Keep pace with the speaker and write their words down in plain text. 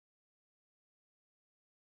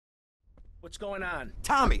What's going on?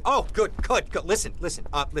 Tommy! Oh, good. Listen.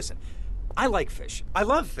 I like fish. I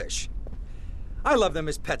love fish. I love them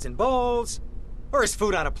as pets in bowls, or as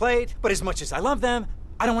food on a plate, but as much as I love them,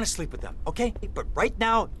 I don't want to sleep with them, okay? But right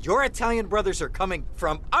now, your Italian brothers are coming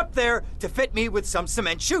from up there to fit me with some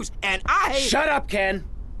cement shoes, and I... Shut up, Ken!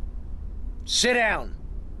 Sit down.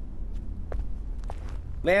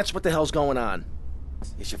 Lance, what the hell's going on?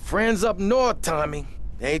 It's your friends up north, Tommy.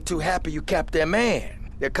 They ain't too happy you capped their man.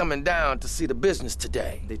 They're coming down to see the business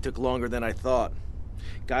today. They took longer than I thought.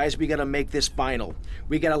 Guys, we gotta make this final.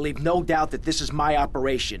 We gotta leave no doubt that this is my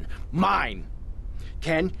operation. Mine!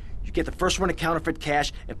 Ken, you get the first run of counterfeit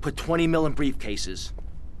cash and put 20 mil in briefcases.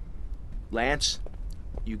 Lance,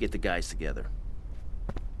 you get the guys together.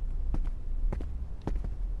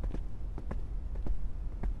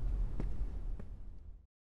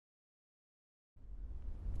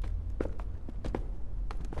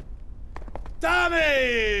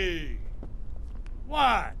 Tommy!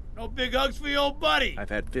 What? No big hugs for your old buddy? I've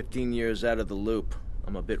had 15 years out of the loop.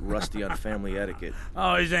 I'm a bit rusty on family etiquette.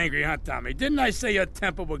 Oh, he's angry, huh, Tommy? Didn't I say your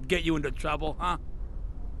temper would get you into trouble, huh?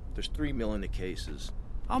 There's 3 mil in the cases.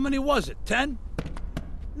 How many was it, 10?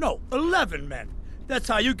 No, 11 men. That's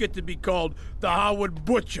how you get to be called the Howard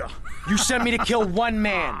Butcher. You sent me to kill one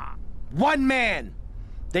man. One man!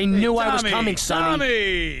 They knew I was coming, Sonny.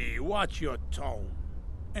 Tommy, watch your tone.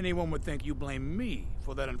 Anyone would think you blame me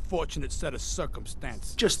for that unfortunate set of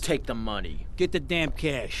circumstances. Just take the money. Get the damn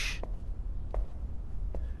cash.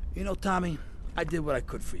 You know, Tommy, I did what I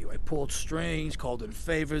could for you. I pulled strings, called in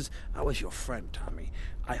favors. I was your friend, Tommy.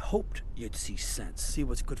 I hoped you'd see sense, see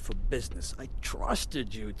what's good for business. I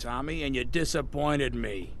trusted you, Tommy, and you disappointed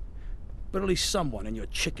me. But at least someone in your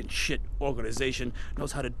chicken shit organization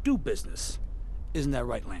knows how to do business. Isn't that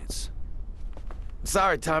right, Lance?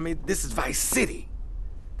 Sorry, Tommy. This is Vice City.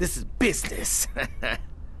 This is business.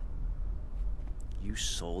 You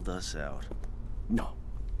sold us out. No,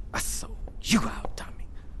 I sold you out, Tommy.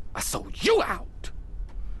 I sold you out.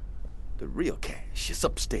 The real cash is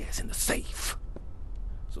upstairs in the safe.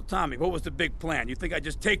 So, Tommy, what was the big plan? You think I'd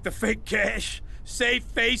just take the fake cash, save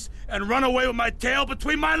face, and run away with my tail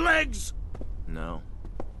between my legs? No.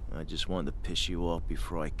 I just wanted to piss you off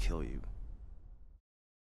before I kill you.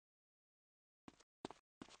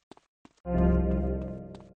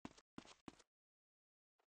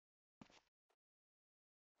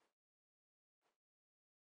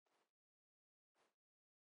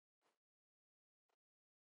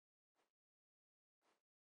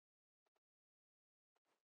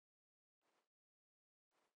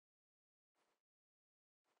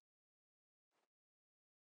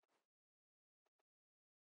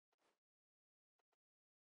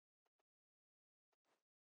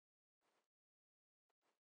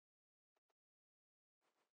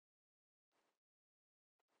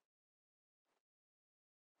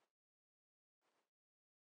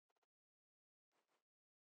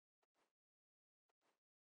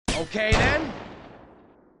 Okay, then?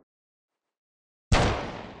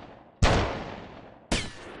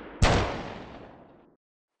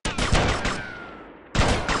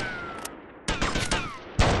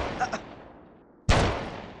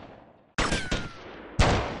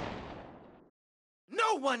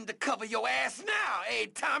 No one to cover your ass now, eh,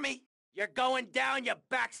 Tommy? You're going down, you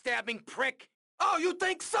backstabbing prick! Oh, you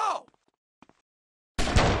think so?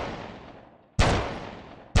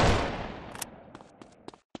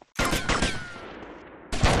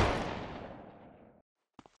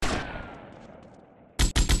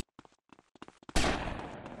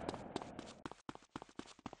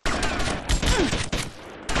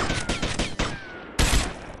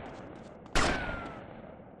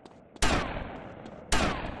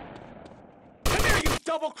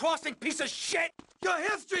 Double-crossing piece of shit! Your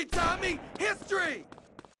history, Tommy! History!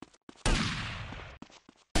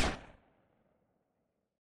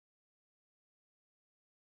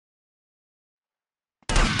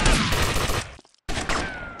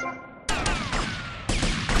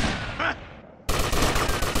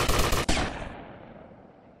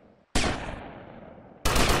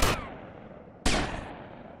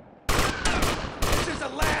 This is the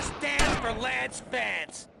last dance for Lance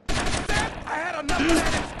fans! I had enough of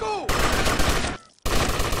that at school!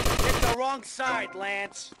 Hit the wrong side,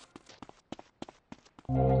 Lance.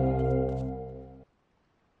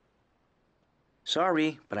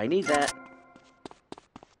 Sorry, but I need that.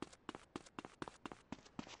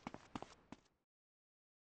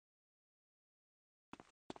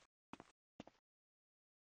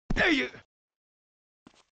 There you...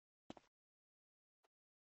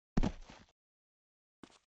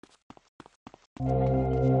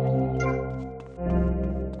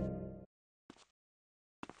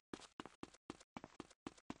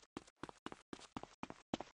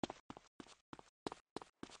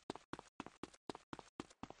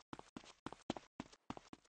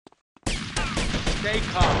 Stay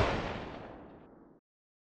calm.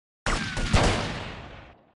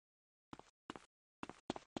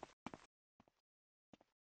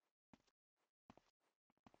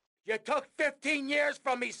 You took 15 years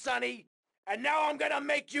from me, Sonny, and now I'm gonna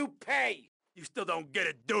make you pay. You still don't get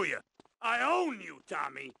it, do you? I own you,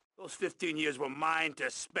 Tommy. Those 15 years were mine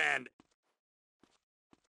to spend.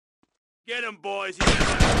 Get him, boys. He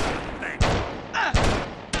never thanks.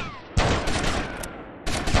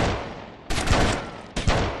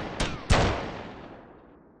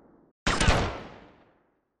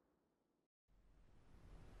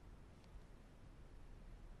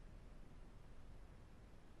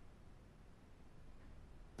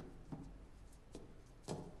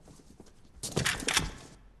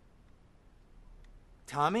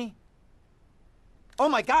 Tommy? Oh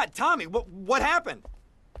my God, Tommy, what happened?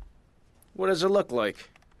 What does it look like?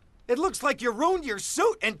 It looks like you ruined your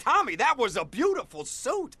suit. And Tommy, that was a beautiful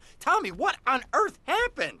suit. Tommy, what on earth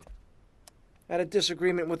happened? Had a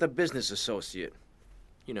disagreement with a business associate.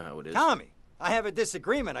 You know how it is. Tommy, I have a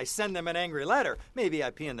disagreement. I send them an angry letter. Maybe I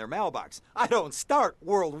pee in their mailbox. I don't start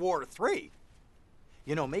World War III.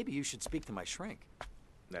 You know, maybe you should speak to my shrink.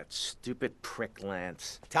 That stupid prick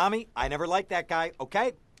Lance. Tommy, I never liked that guy,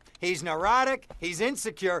 okay? He's neurotic, he's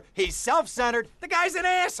insecure, he's self-centered. The guy's an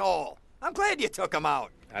asshole. I'm glad you took him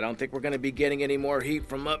out. I don't think we're gonna be getting any more heat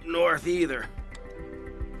from up north either.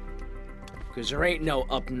 Because there ain't no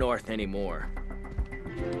up north anymore.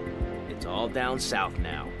 It's all down south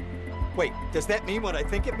now. Wait, does that mean what I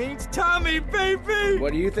think it means? Tommy, baby!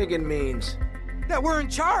 What do you think it means? That we're in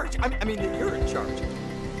charge. I mean, that you're in charge.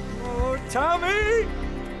 Oh, Tommy!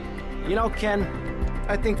 You know, Ken,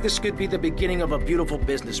 I think this could be the beginning of a beautiful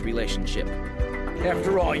business relationship.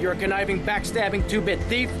 After all, you're a conniving, backstabbing two-bit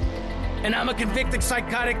thief, and I'm a convicted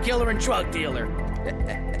psychotic killer and drug dealer.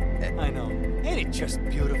 I know. Ain't it just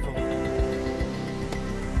beautiful?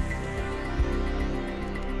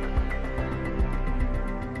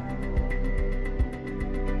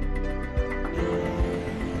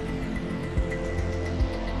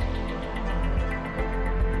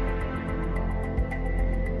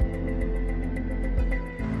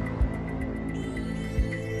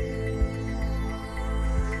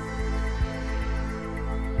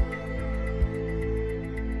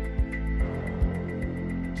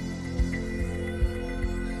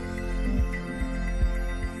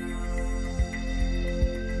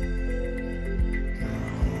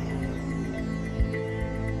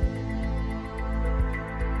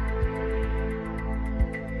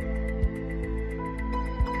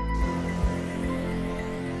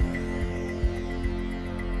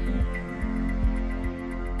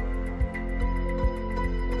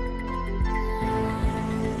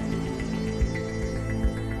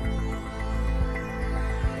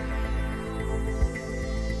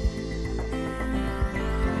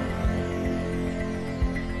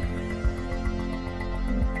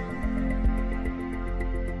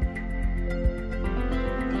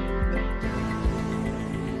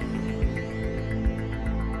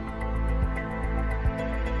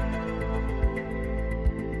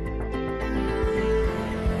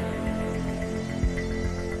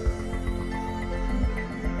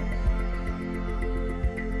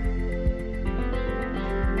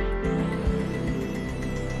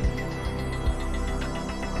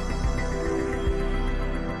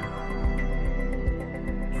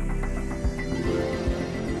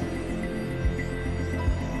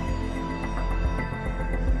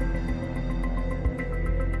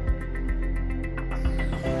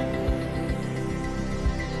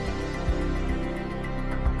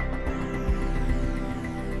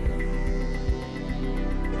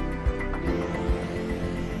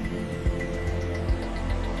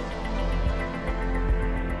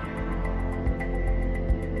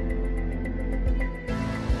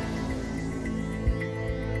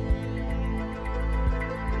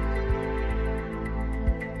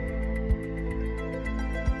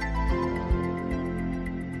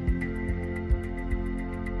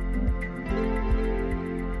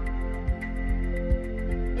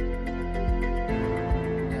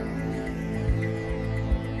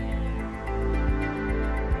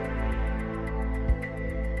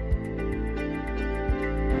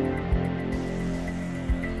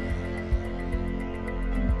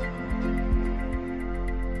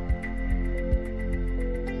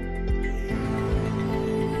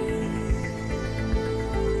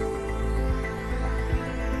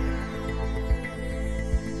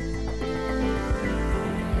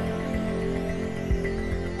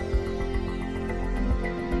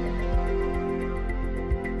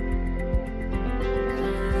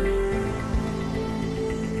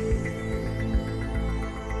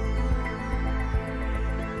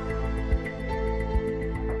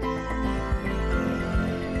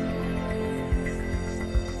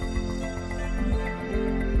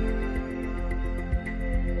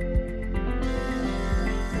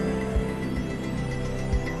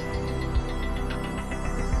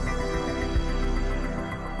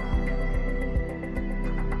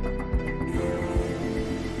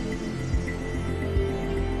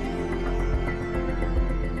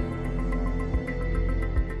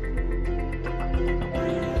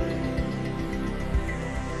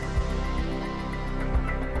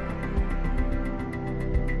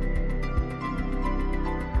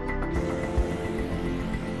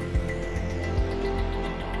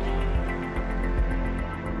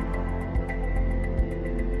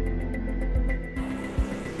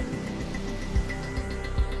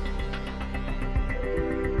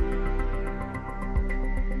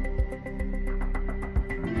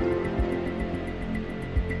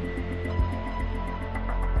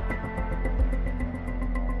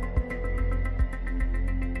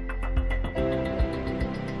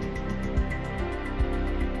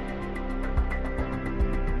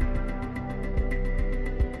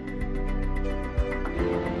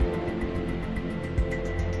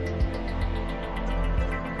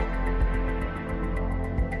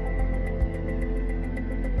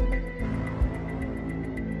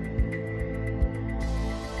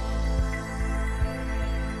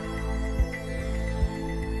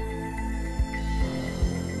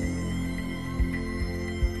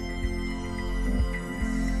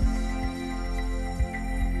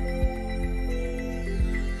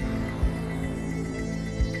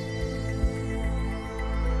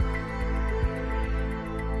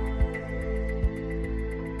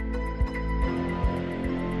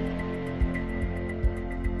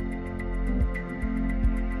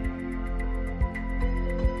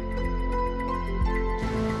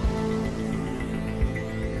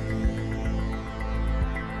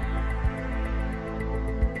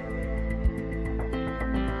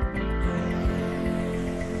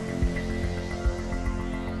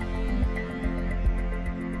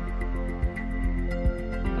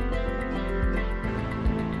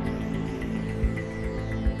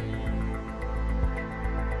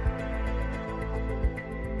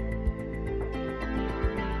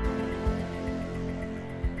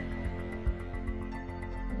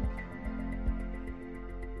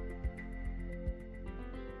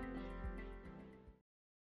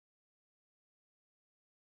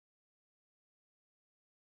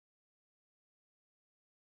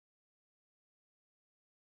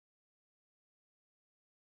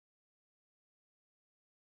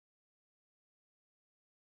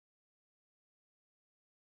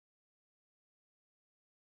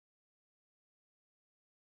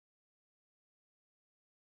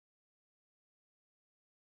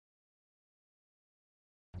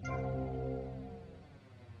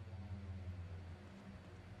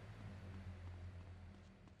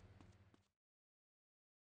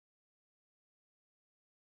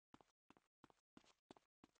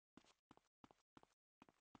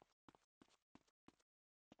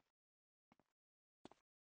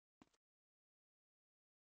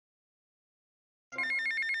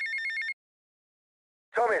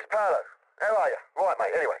 Tommy, it's Paolo. How are you? Right,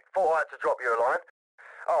 mate. Anyway, thought I had to drop you a line.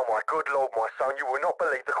 Oh, my good lord, my son, you will not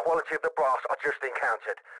believe the quality of the brass I just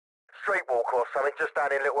encountered. Streetwalker or something just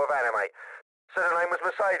down in Little Havana, mate. Said her name was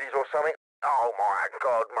Mercedes or something. Oh, my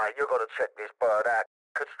God, mate, you got to check this bird out.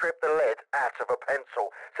 Could strip the lead out of a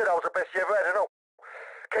pencil. Said I was the best you ever had and all.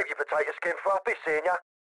 Keep your potato skin fluffy, seeing ya.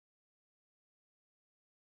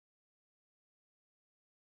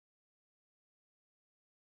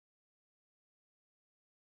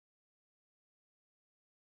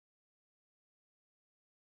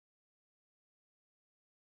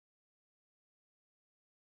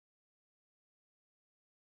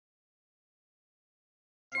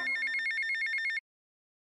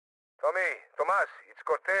 Tommy, Tomas, it's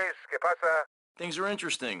Cortez. ¿Qué pasa? Things are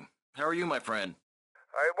interesting. How are you, my friend?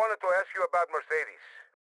 I wanted to ask you about Mercedes.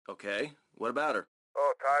 Okay. What about her?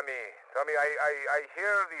 Oh, Tommy, I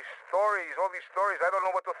hear these stories, all these stories. I don't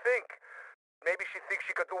know what to think. Maybe she thinks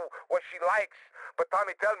she could do what she likes. But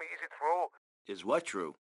Tommy, tell me, is it true? Is what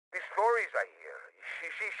true? These stories I hear.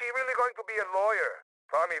 She really going to be a lawyer?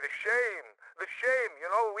 Tommy, the shame. The shame. You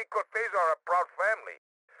know, we Cortez are a proud family.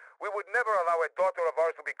 We would never allow a daughter of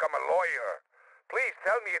ours to become a lawyer. Please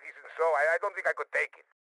tell me it isn't so. I don't think I could take it.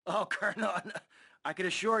 Oh, Colonel, I can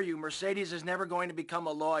assure you Mercedes is never going to become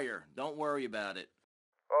a lawyer. Don't worry about it.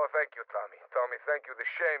 Oh, thank you, Tommy. Tommy, thank you. The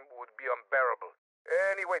shame would be unbearable.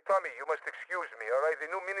 Anyway, Tommy, you must excuse me, all right?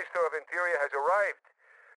 The new Minister of Interior has arrived.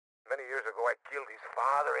 Many years ago, I killed his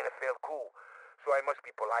father in a failed coup, so I must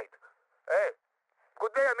be polite. Hey,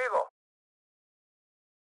 good day, amigo.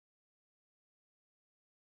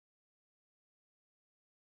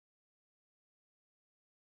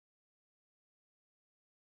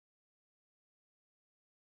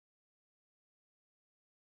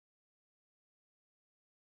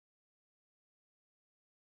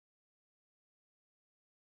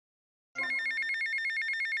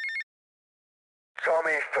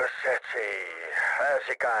 Tommy Fassetti. How's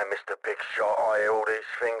it going, Mr. Big Shot? I hear all these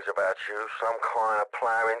things about you. Some kind of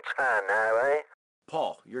player in town now, eh?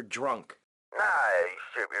 Paul, you're drunk. No, you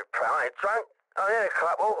stupid pal. I ain't drunk. I had a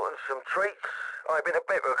couple and some treats. I've been a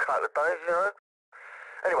bit for a couple of days, you know.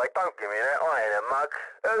 Anyway, don't give me that. I ain't a mug.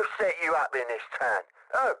 Who set you up in this town?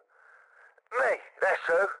 Oh, me. That's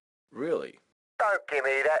who. Really? Don't give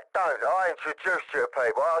me that. Don't. I introduced you to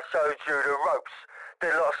people. I showed you the ropes.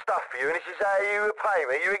 Did a lot of stuff for you, and this is how you repay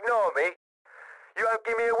me. You ignore me. You won't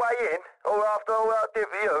give me a way in, or after all I did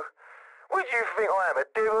for you. What do you think I am, a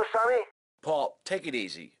div or something? Paul, take it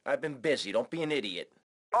easy. I've been busy. Don't be an idiot.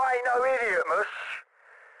 I ain't no idiot, mush.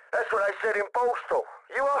 That's what they said in Borstal.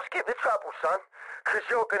 You ask skip the trouble, son, 'cause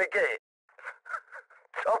you're gonna get it.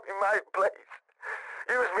 Tommy, mate, please.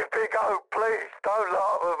 Use me big hope, please. Don't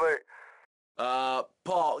laugh at me.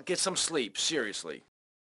 Paul, get some sleep. Seriously.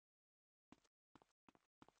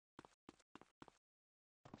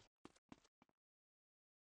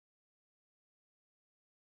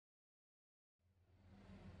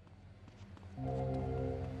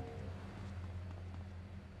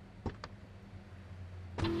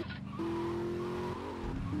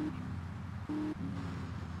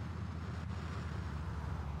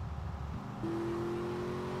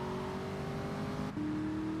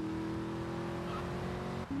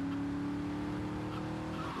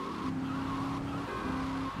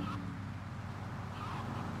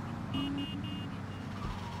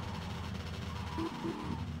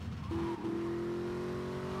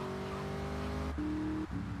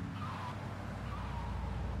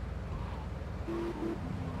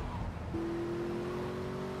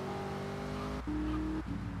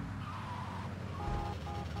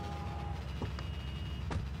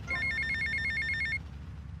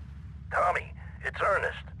 Tommy, it's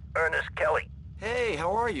Ernest. Ernest Kelly. Hey,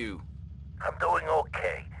 how are you? I'm doing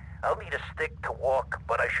okay. I'll need a stick to walk,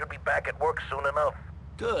 but I should be back at work soon enough.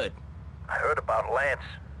 Good. I heard about Lance.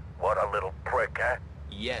 What a little prick, huh?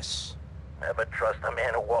 Yes. Never trust a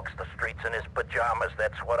man who walks the streets in his pajamas,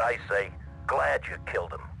 that's what I say. Glad you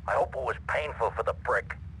killed him. I hope it was painful for the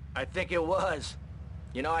prick. I think it was.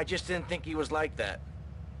 You know, I just didn't think he was like that.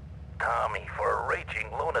 Tommy, for a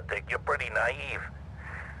raging lunatic, you're pretty naive.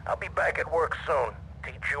 I'll be back at work soon.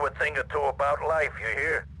 Teach you a thing or two about life, you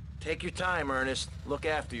hear? Take your time, Ernest. Look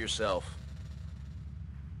after yourself.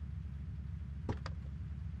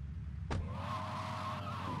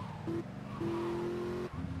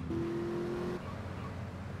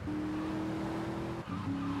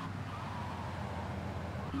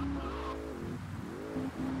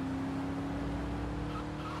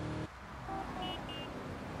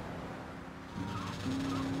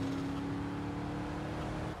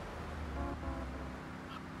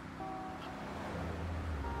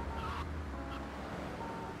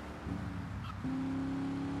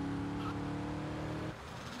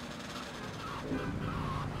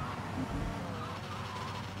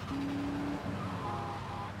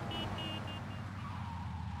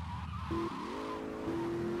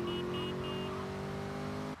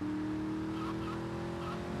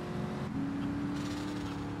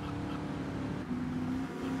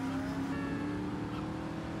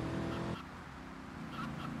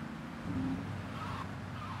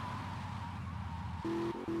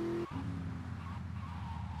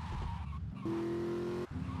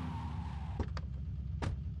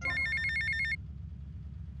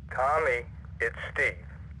 Tommy, it's Steve.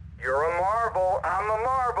 You're a marvel. I'm a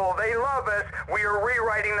marvel. They love us. We are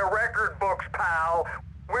rewriting the record books, pal.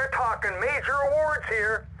 We're talking major awards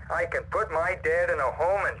here. I can put my dad in a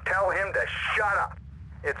home and tell him to shut up.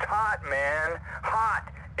 It's hot, man.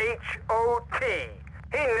 Hot. H-O-T.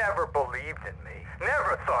 He never believed in me.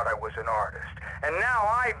 Never thought I was an artist. And now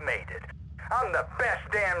I've made it. I'm the best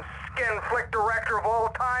damn skin flick director of all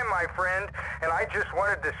time, my friend. And I just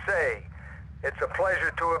wanted to say, it's a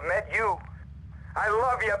pleasure to have met you. I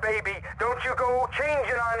love you, baby. Don't you go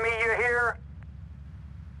changing on me, you hear?